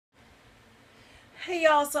Hey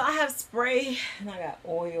y'all, so I have spray and I got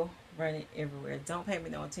oil running everywhere. Don't pay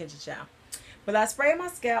me no attention, child. But I sprayed my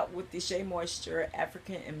scalp with the Shea Moisture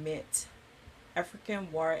African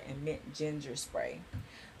Water and Mint Ginger Spray.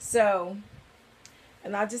 So,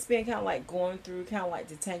 and I just been kind of like going through, kind of like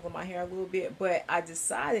detangling my hair a little bit. But I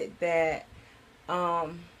decided that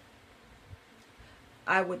um,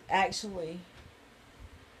 I would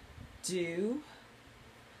do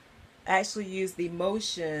actually use the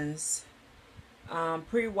Motions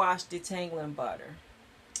pre-wash detangling butter.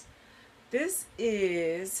 This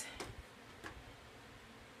is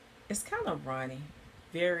it's kind of runny,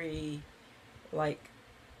 very like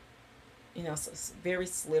very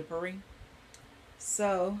slippery.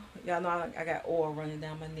 So y'all know I got oil running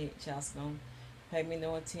down my neck, y'all. So don't pay me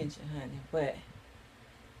no attention, honey. But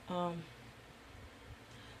um,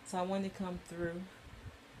 so I wanted to come through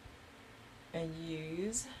and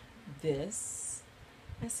use this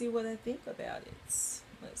and see what I think about it. Let's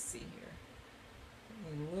see here. A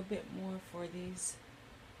little bit more for these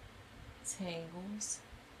tangles.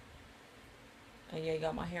 And yeah,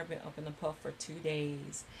 got my hair been up in the puff for 2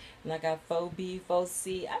 days. And I got 4B,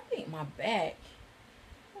 4C. I think my back,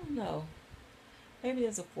 I don't know. Maybe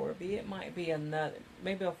there's a 4B. It might be another,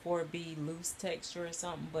 maybe a 4B loose texture or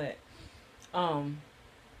something. But I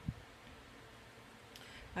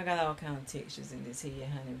got all kind of textures in this here,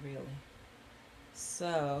 honey, really.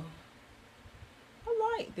 So,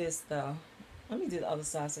 I like this though. Let me do the other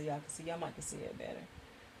side so y'all can see. Y'all might can see it better.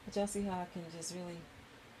 But y'all see how I can just really,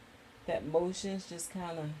 that motion's just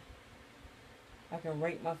kind of, I can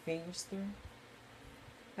rake my fingers through.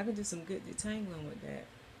 I can do some good detangling with that.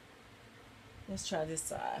 Let's try this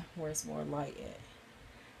side where it's more light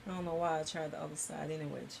at. I don't know why I tried the other side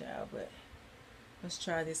anyway, child, but let's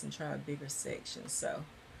try this and try a bigger section. So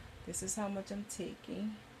this is how much I'm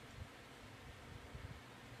taking.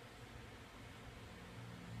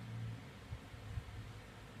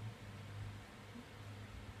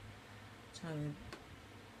 Trying to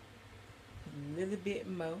put a little bit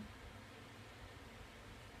more.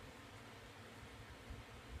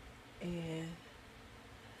 And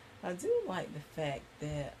I do like the fact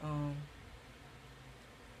that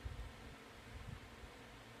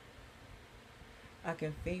I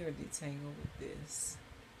can finger detangle with this.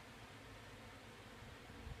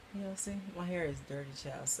 You know, see, my hair is dirty,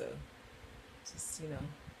 child, so just,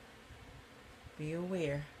 be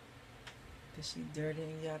aware that she dirty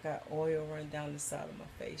and y'all got oil running down the side of my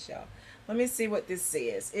face, y'all. Let me see what this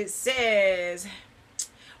says. It says,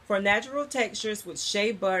 for natural textures with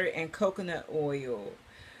shea butter and coconut oil.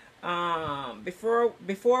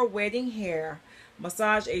 Before wetting hair,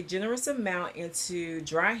 massage a generous amount into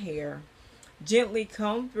dry hair. Gently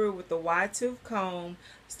comb through with the wide tooth comb,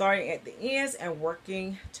 starting at the ends and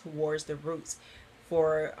working towards the roots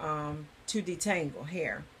to detangle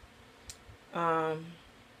hair.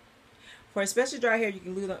 For especially dry hair, you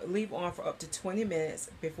can leave on for up to 20 minutes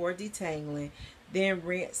before detangling, then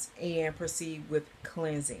rinse and proceed with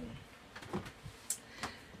cleansing.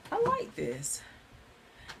 I like this.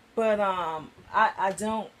 But I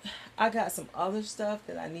don't, I got some other stuff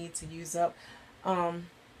that I need to use up. And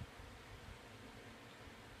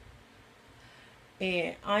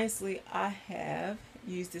honestly, I have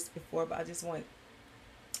used this before, but I just want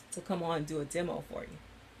to come on and do a demo for you.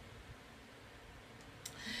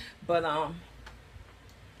 But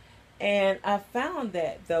and I found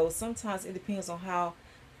that though sometimes it depends on how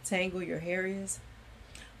tangled your hair is.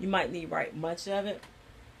 You might need right much of it,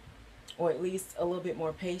 or at least a little bit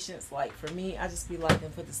more patience. Like for me, I just be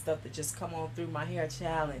liking for the stuff to just come on through my hair,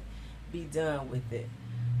 child, and be done with it.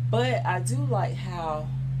 But I do like how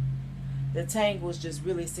the tangles just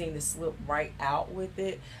really seem to slip right out with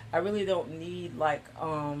it. I really don't need like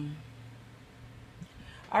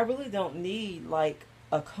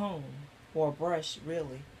a comb or a brush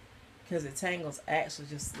really, because the tangles actually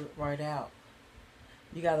just slip right out.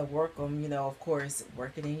 You got to work them, of course,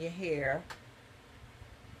 work it in your hair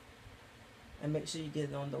and make sure you get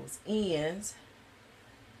it on those ends.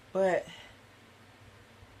 But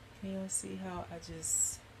can y'all see how I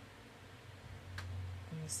just,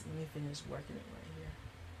 let me finish working it right here.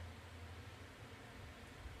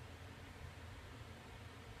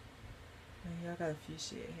 And y'all got a few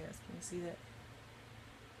shed hairs. Can you see that?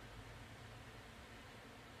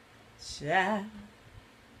 Child.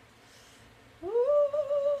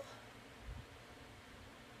 Ooh.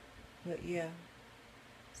 But yeah.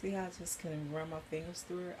 See how I just can run my fingers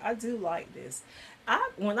through it? I do like this.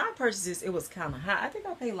 When I purchased this, it was kind of high. I think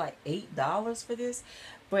I paid like $8 for this,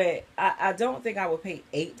 but I don't think I would pay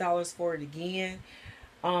 $8 for it again.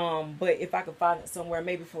 But if I could find it somewhere,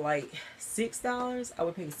 maybe for like $6, I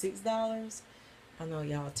would pay $6. I know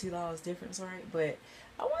y'all $2 difference, right? But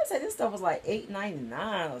I want to say this stuff was like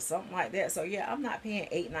 $8.99 or something like that. So yeah, I'm not paying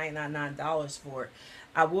 $8.99 for it.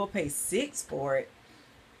 I will pay $6 for it.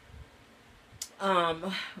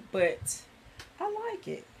 Um, but I like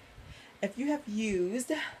it. If you have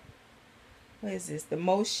used, what is this? The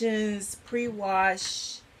Motions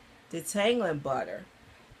Pre-Wash Detangling Butter.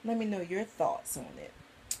 Let me know your thoughts on it.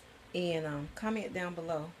 And comment down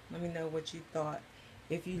below. Let me know what you thought.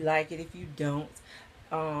 If you like it, if you don't,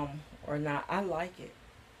 or not. I like it.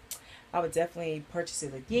 I would definitely purchase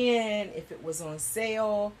it again if it was on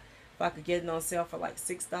sale. If I could get it on sale for like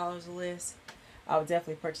 $6 or less, I would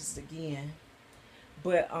definitely purchase it again.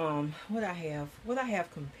 But what I have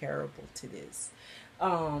comparable to this.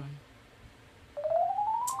 Oh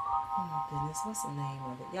my goodness, what's the name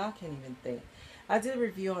of it? Y'all can't even think. I did a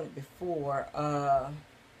review on it before. What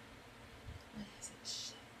is it?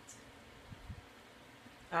 Shit.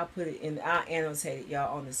 I'll put it in. I'll annotate it,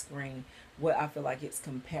 y'all, on the screen. What I feel like it's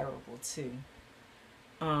comparable to.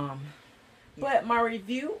 Um, but my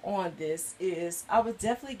review on this is I would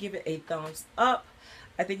definitely give it a thumbs up.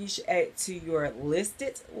 I think you should add it to your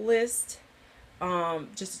listed list.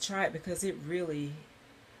 Just to try it because it really,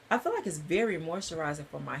 I feel like it's very moisturizing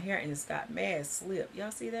for my hair and it's got mad slip.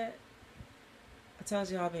 Y'all see that? I told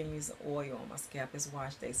you I've been using oil on my scalp. It's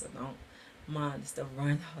wash day, so don't mind the stuff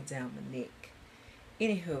running all down my neck.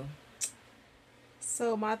 Anywho,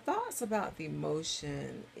 so my thoughts about the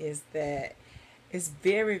Motion is that it's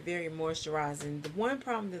very, very moisturizing. The one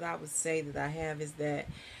problem that I would say that I have is that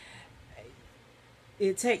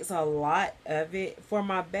it takes a lot of it. For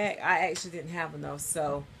my back, I actually didn't have enough.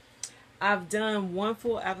 So I've done one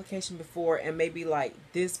full application before and maybe like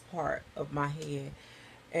this part of my head.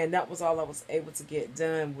 And that was all I was able to get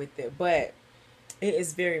done with it. But it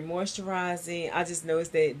is very moisturizing. I just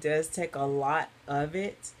noticed that it does take a lot of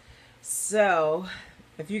it. So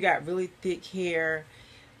if you got really thick hair,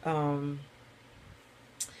 you're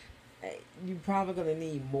probably going to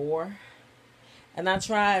need more. And I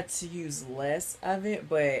tried to use less of it,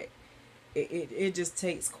 but it just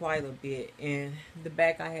takes quite a bit. And the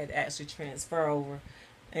back I had to actually transfer over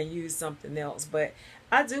and use something else. But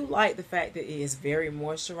I do like the fact that it is very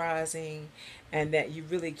moisturizing and that you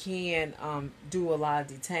really can do a lot of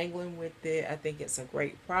detangling with it. I think it's a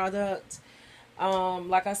great product.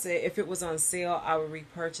 Like I said, if it was on sale, I would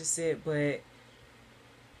repurchase it, but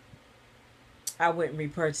I wouldn't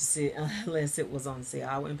repurchase it unless it was on sale.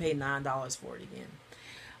 I wouldn't pay $9 for it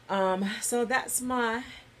again. So that's my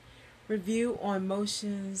review on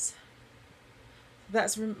Motions.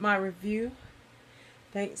 That's my review.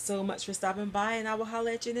 Thanks so much for stopping by, and I will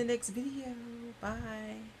holler at you in the next video.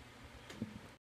 Bye.